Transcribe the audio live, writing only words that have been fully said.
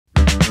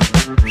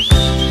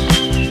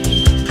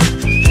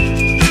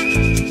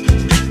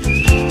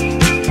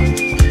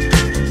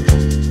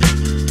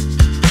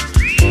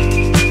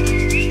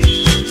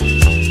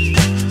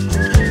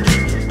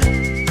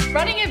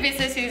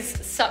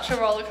Such a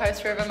roller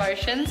coaster of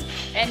emotions,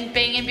 and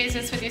being in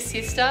business with your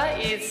sister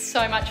is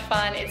so much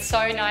fun. It's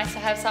so nice to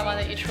have someone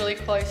that you're truly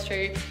close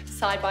to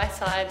side by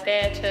side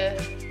there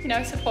to, you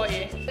know, support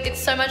you.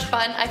 It's so much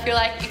fun. I feel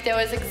like if there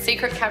was a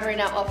secret camera in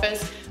our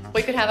office,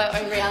 we could have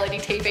our own reality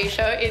TV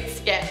show.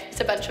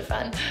 It's a bunch of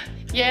fun.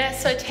 Yeah,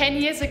 so 10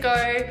 years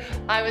ago,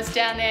 I was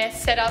down there,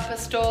 set up a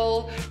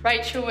stall,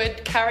 Rachel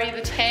would carry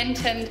the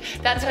tent, and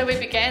that's where we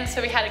began. So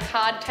we had a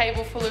card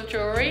table full of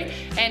jewellery,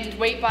 and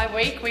week by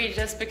week, we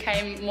just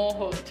became more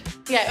hooked.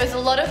 Yeah, it was a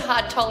lot of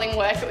hard tolling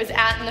work. It was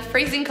out in the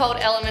freezing cold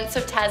elements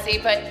of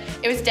Tassie, but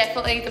it was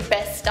definitely the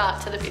best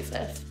start to the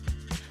business.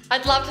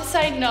 I'd love to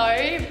say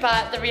no,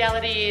 but the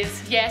reality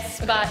is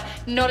yes, but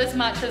not as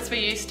much as we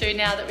used to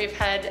now that we've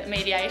had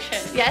mediation.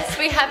 Yes,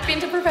 we have been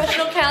to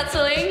professional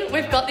counselling.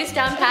 We've got this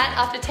down pat.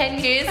 After 10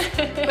 years,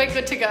 we're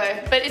good to go.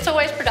 But it's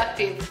always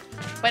productive.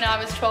 When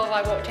I was 12,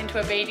 I walked into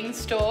a beading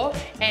store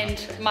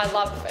and my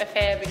love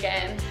affair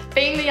began.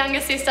 Being the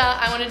younger sister,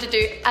 I wanted to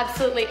do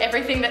absolutely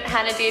everything that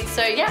Hannah did.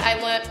 So yeah, I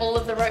learnt all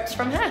of the ropes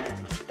from her.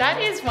 That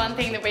is one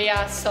thing that we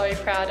are so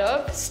proud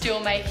of,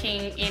 still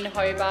making in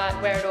Hobart,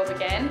 where it all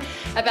began.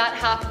 About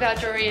half of our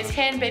jewellery is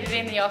hand beaded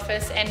in the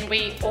office, and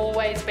we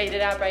always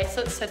beaded our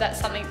bracelets, so that's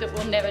something that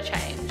will never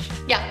change.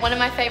 Yeah, one of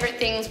my favourite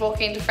things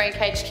walking into Frank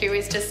HQ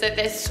is just that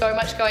there's so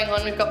much going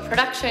on. We've got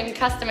production,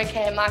 customer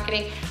care,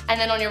 marketing, and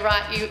then on your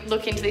right you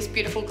look into this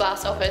beautiful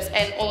glass office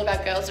and all of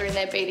our girls are in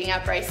there beading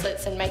our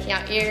bracelets and making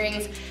our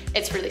earrings.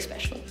 It's really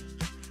special.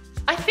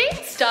 I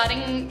think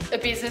starting a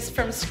business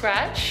from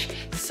scratch,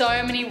 so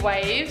many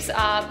waves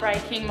are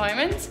breaking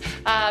moments,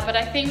 but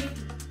I think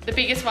the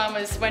biggest one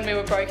was when we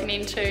were broken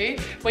into.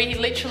 We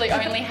literally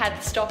only had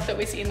the stock that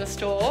was in the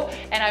store,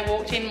 and I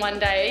walked in one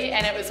day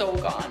and it was all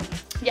gone.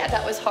 Yeah,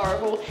 that was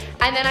horrible.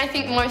 And then I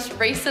think most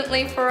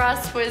recently for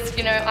us was,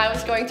 you know, I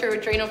was going through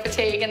adrenal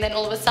fatigue, and then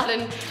all of a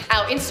sudden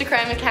our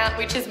Instagram account,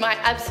 which is my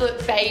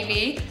absolute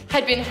baby,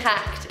 had been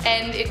hacked,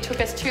 and it took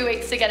us 2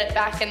 weeks to get it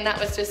back, and that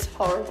was just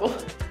horrible.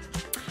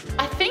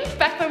 I think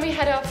back when we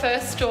had our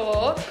first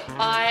store,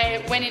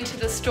 I went into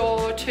the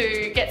store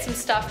to get some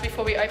stuff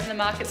before we opened the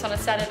markets on a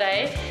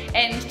Saturday,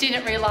 and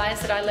didn't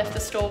realise that I left the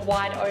store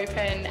wide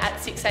open at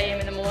 6 AM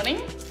in the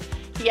morning.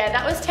 Yeah,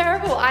 that was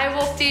terrible. I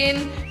walked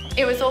in,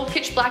 it was all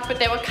pitch black, but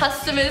there were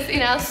customers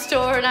in our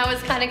store, and I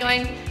was kind of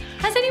going,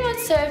 has anyone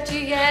served you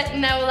yet?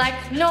 And they were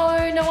like,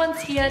 no, no one's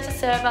here to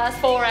serve us.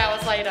 4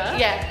 hours later.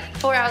 Yeah,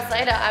 4 hours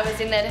later I was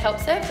in there to help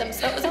serve them,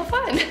 so it was all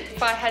fine.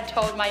 If I had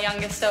told my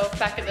younger self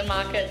back at the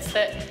markets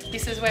that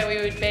this is where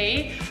we would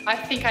be, I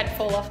think I'd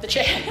fall off the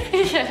chair.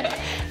 Yeah,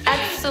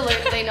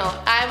 absolutely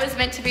not. I was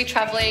meant to be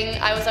travelling.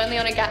 I was only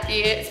on a gap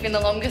year. It's been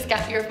the longest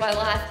gap year of my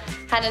life.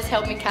 Hannah's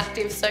held me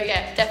captive, so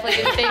yeah,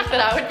 definitely didn't think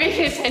that I would be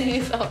here 10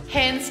 years old.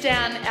 Hands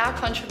down, our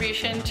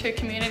contribution to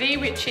community,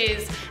 which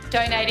is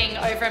donating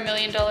over $1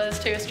 million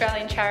to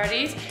Australian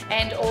charities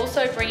and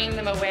also bringing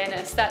them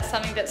awareness. That's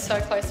something that's so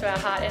close to our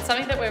heart and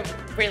something that we're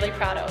really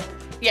proud of.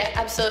 Yeah,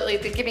 absolutely.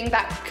 The giving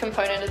back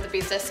component of the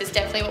business is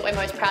definitely what we're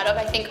most proud of.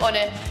 I think on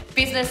a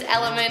business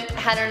element,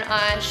 Hannah and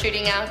I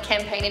shooting our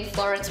campaign in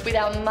Florence with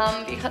our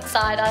mum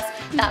beside us,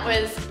 that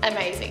was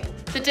amazing.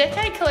 The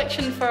Decade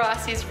collection for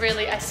us is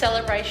really a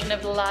celebration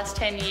of the last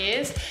 10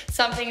 years,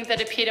 something that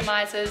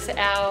epitomises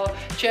our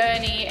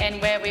journey and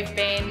where we've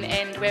been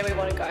and where we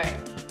want to go.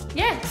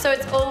 Yeah, so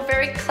it's all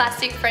very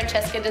classic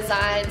Francesca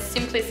designs.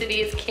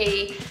 Simplicity is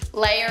key,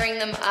 layering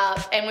them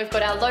up, and we've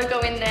got our logo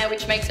in there,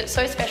 which makes it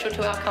so special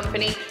to our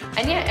company.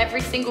 And yeah,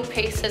 every single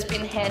piece has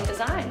been hand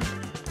designed.